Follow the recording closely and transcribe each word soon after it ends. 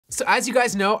So as you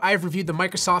guys know, I've reviewed the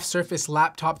Microsoft Surface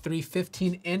Laptop 3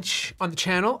 15-inch on the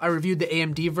channel. I reviewed the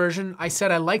AMD version. I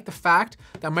said I like the fact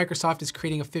that Microsoft is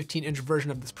creating a 15-inch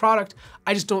version of this product.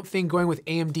 I just don't think going with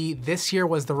AMD this year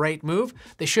was the right move.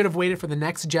 They should have waited for the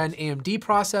next gen AMD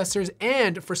processors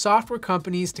and for software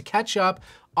companies to catch up,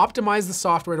 optimize the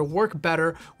software to work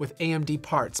better with AMD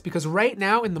parts, because right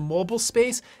now in the mobile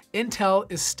space, Intel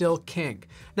is still king.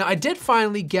 Now, I did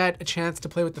finally get a chance to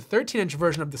play with the 13-inch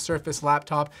version of the Surface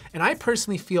laptop, and I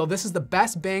personally feel this is the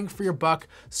best bang for your buck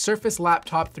Surface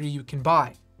Laptop 3 you can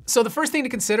buy. So the first thing to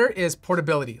consider is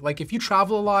portability. Like if you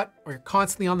travel a lot or you're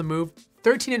constantly on the move,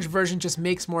 13-inch version just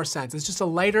makes more sense. It's just a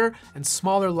lighter and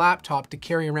smaller laptop to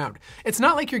carry around. It's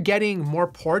not like you're getting more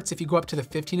ports if you go up to the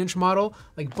 15-inch model.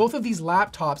 Like both of these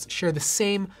laptops share the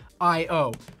same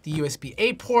I/O, the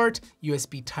USB-A port,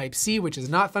 USB Type-C, which is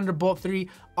not Thunderbolt 3,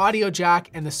 audio jack,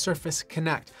 and the Surface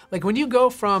Connect. Like when you go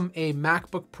from a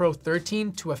MacBook Pro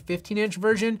 13 to a 15-inch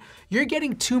version, you're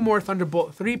getting 2 more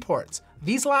Thunderbolt 3 ports.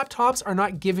 These laptops are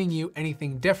not giving you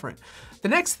anything different. The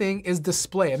next thing is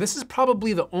display, and this is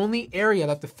probably the only area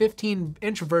that the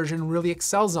 15-inch version really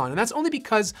excels on, and that's only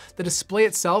because the display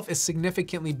itself is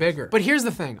significantly bigger. But here's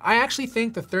the thing, I actually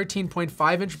think the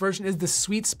 13.5-inch version is the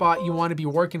sweet spot you want to be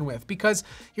working with, because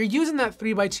you're using that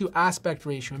 3:2 aspect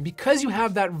ratio, and because you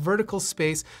have that vertical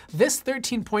space, this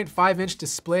 13.5-inch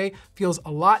display feels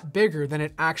a lot bigger than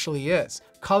it actually is.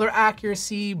 Color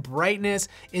accuracy, brightness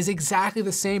is exactly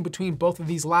the same between both of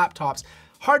these laptops.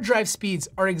 Hard drive speeds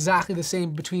are exactly the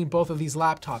same between both of these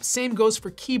laptops. Same goes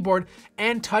for keyboard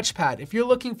and touchpad. If you're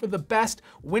looking for the best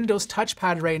Windows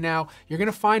touchpad right now, you're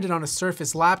gonna find it on a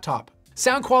Surface laptop.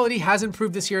 Sound quality has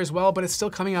improved this year as well, but it's still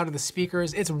coming out of the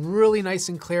speakers. It's really nice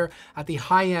and clear at the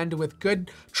high end with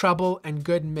good treble and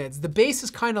good mids. The bass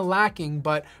is kind of lacking,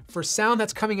 but for sound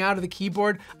that's coming out of the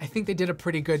keyboard, I think they did a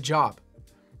pretty good job.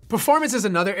 Performance is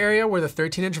another area where the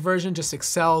 13-inch version just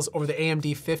excels over the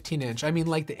AMD 15-inch. I mean,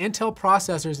 like the Intel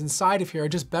processors inside of here are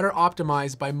just better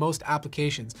optimized by most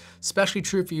applications, especially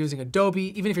true if you're using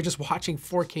Adobe, even if you're just watching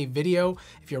 4K video,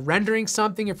 if you're rendering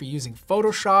something, if you're using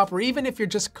Photoshop, or even if you're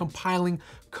just compiling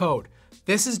code.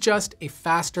 This is just a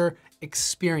faster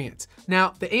experience.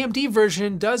 Now, the AMD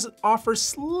version does offer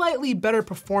slightly better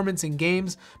performance in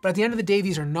games, but at the end of the day,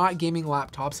 these are not gaming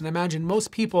laptops, and I imagine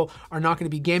most people are not going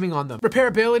to be gaming on them.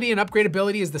 Repairability and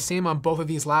upgradability is the same on both of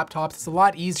these laptops. It's a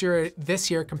lot easier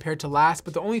this year compared to last,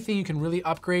 but the only thing you can really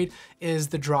upgrade is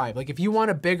the drive. Like if you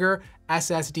want a bigger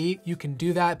SSD, you can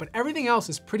do that, but everything else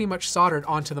is pretty much soldered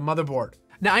onto the motherboard.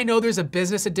 Now I know there's a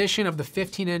business edition of the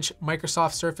 15-inch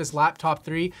Microsoft Surface Laptop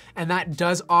 3, and that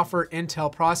does offer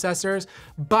Intel processors,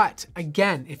 but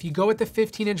again, if you go with the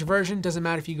 15-inch version, doesn't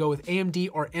matter if you go with AMD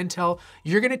or Intel,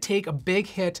 you're gonna take a big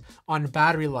hit on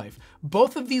battery life.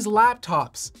 Both of these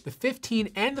laptops, the 15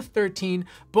 and the 13,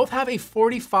 both have a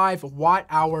 45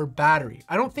 watt-hour battery.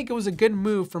 I don't think it was a good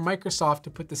move for Microsoft to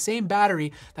put the same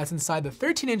battery that's inside the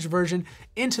 13-inch version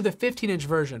into the 15-inch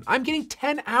version. I'm getting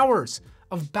 10 hours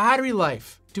of battery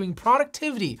life doing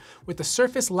productivity with the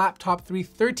Surface Laptop 3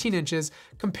 13 inches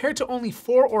compared to only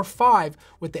 4 or 5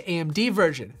 with the AMD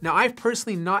version. Now, I've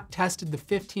personally not tested the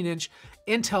 15-inch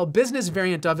Intel business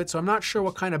variant of it, so I'm not sure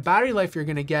what kind of battery life you're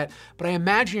gonna get, but I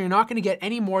imagine you're not gonna get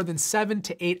any more than 7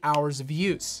 to 8 hours of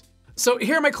use. So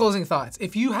here are my closing thoughts.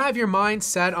 If you have your mind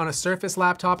set on a Surface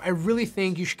laptop, I really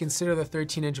think you should consider the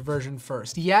 13-inch version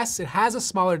first. Yes, it has a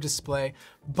smaller display,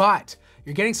 but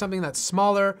you're getting something that's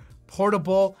smaller,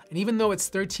 portable, and even though it's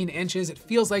 13 inches, it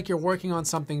feels like you're working on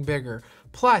something bigger.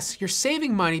 Plus, you're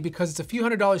saving money because it's a few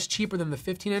 $100s cheaper than the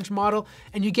 15-inch model,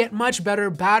 and you get much better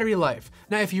battery life.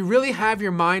 Now, if you really have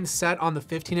your mind set on the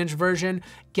 15-inch version,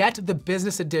 get the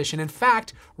business edition. In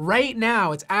fact, right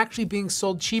now, it's actually being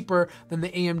sold cheaper than the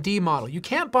AMD model. You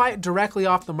can't buy it directly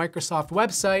off the Microsoft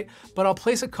website, but I'll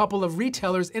place a couple of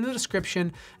retailers in the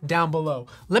description down below.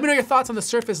 Let me know your thoughts on the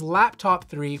Surface Laptop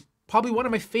 3. Probably one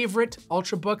of my favorite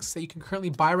Ultrabooks that you can currently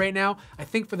buy right now. I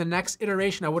think for the next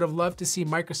iteration, I would have loved to see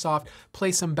Microsoft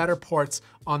place some better ports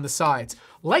on the sides.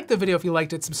 Like the video if you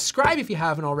liked it, subscribe if you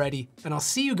haven't already, and I'll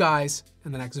see you guys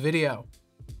in the next video.